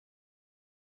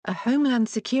A Homeland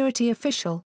Security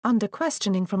official, under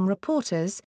questioning from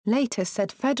reporters, later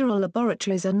said federal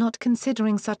laboratories are not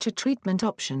considering such a treatment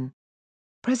option.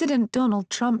 President Donald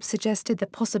Trump suggested the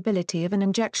possibility of an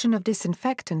injection of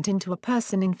disinfectant into a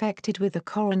person infected with the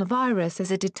coronavirus as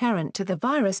a deterrent to the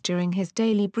virus during his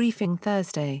daily briefing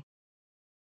Thursday.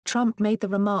 Trump made the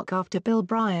remark after Bill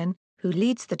Bryan, who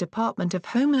leads the Department of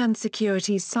Homeland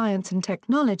Security's Science and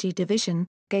Technology Division,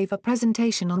 gave a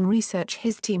presentation on research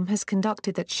his team has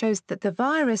conducted that shows that the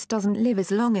virus doesn't live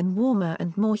as long in warmer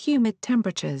and more humid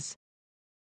temperatures.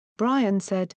 Bryan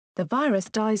said, "The virus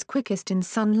dies quickest in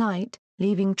sunlight,"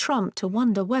 leaving Trump to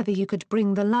wonder whether you could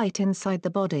bring the light inside the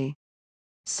body.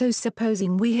 "So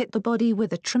supposing we hit the body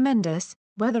with a tremendous,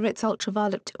 whether it's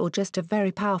ultraviolet or just a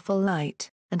very powerful light,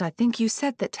 and I think you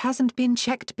said that hasn't been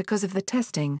checked because of the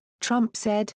testing," Trump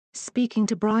said, speaking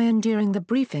to Bryan during the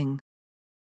briefing.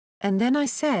 "And then I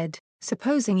said,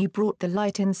 supposing you brought the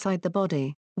light inside the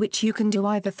body, which you can do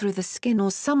either through the skin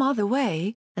or some other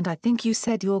way, and I think you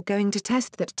said you're going to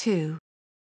test that too."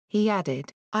 He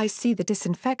added, "I see the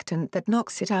disinfectant that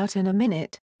knocks it out in a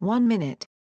minute, 1 minute.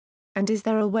 And is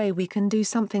there a way we can do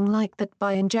something like that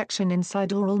by injection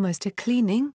inside or almost a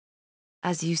cleaning?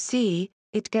 As you see,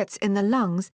 it gets in the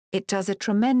lungs, it does a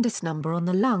tremendous number on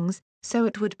the lungs, so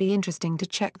it would be interesting to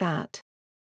check that."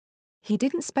 He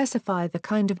didn't specify the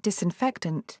kind of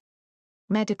disinfectant.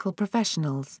 Medical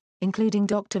professionals, including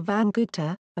Dr. Van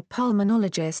Gupta, a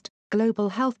pulmonologist, global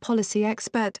health policy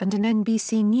expert and an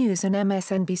NBC News and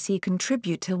MSNBC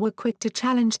contributor, were quick to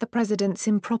challenge the president's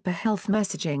improper health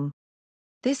messaging.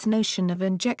 "This notion of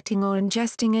injecting or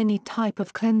ingesting any type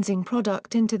of cleansing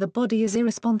product into the body is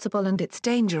irresponsible and it's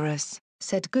dangerous,"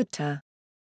 said Gupta.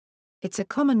 "It's a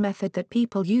common method that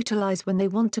people utilize when they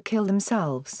want to kill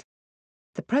themselves."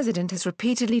 The president has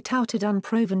repeatedly touted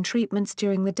unproven treatments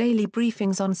during the daily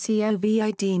briefings on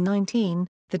COVID-19,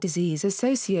 the disease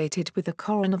associated with the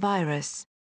coronavirus.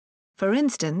 For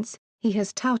instance, he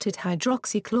has touted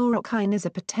hydroxychloroquine as a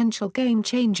potential game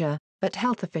changer, but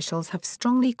health officials have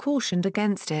strongly cautioned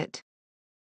against it.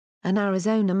 An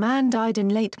Arizona man died in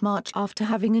late March after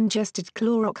having ingested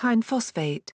chloroquine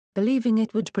phosphate, believing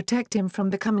it would protect him from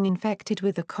becoming infected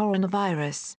with the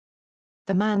coronavirus.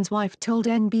 The man's wife told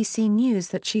NBC News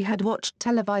that she had watched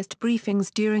televised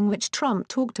briefings during which Trump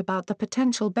talked about the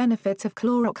potential benefits of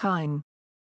chloroquine.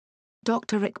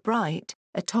 Dr. Rick Bright,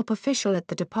 a top official at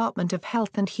the Department of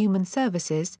Health and Human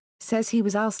Services, says he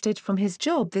was ousted from his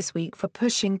job this week for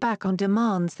pushing back on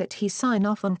demands that he sign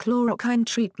off on chloroquine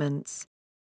treatments.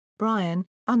 Bryan,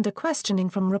 under questioning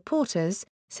from reporters,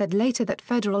 said later that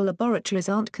federal laboratories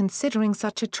aren't considering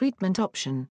such a treatment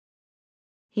option.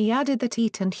 He added that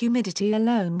heat and humidity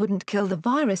alone wouldn't kill the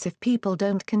virus if people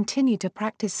don't continue to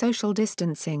practice social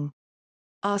distancing.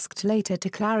 Asked later to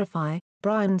clarify,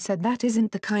 Bryan said that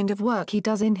isn't the kind of work he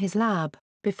does in his lab,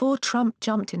 before Trump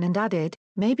jumped in and added,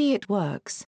 "Maybe it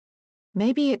works.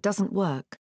 Maybe it doesn't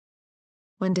work."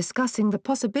 When discussing the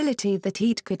possibility that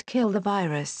heat could kill the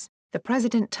virus, the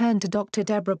president turned to Dr.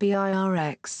 Deborah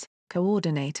Birx,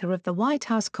 coordinator of the White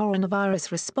House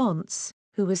coronavirus response,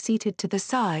 who was seated to the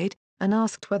side, and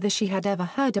asked whether she had ever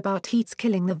heard about heat's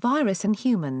killing the virus in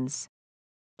humans.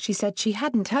 She said she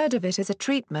hadn't heard of it as a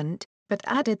treatment, but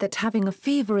added that having a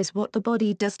fever is what the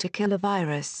body does to kill a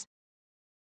virus.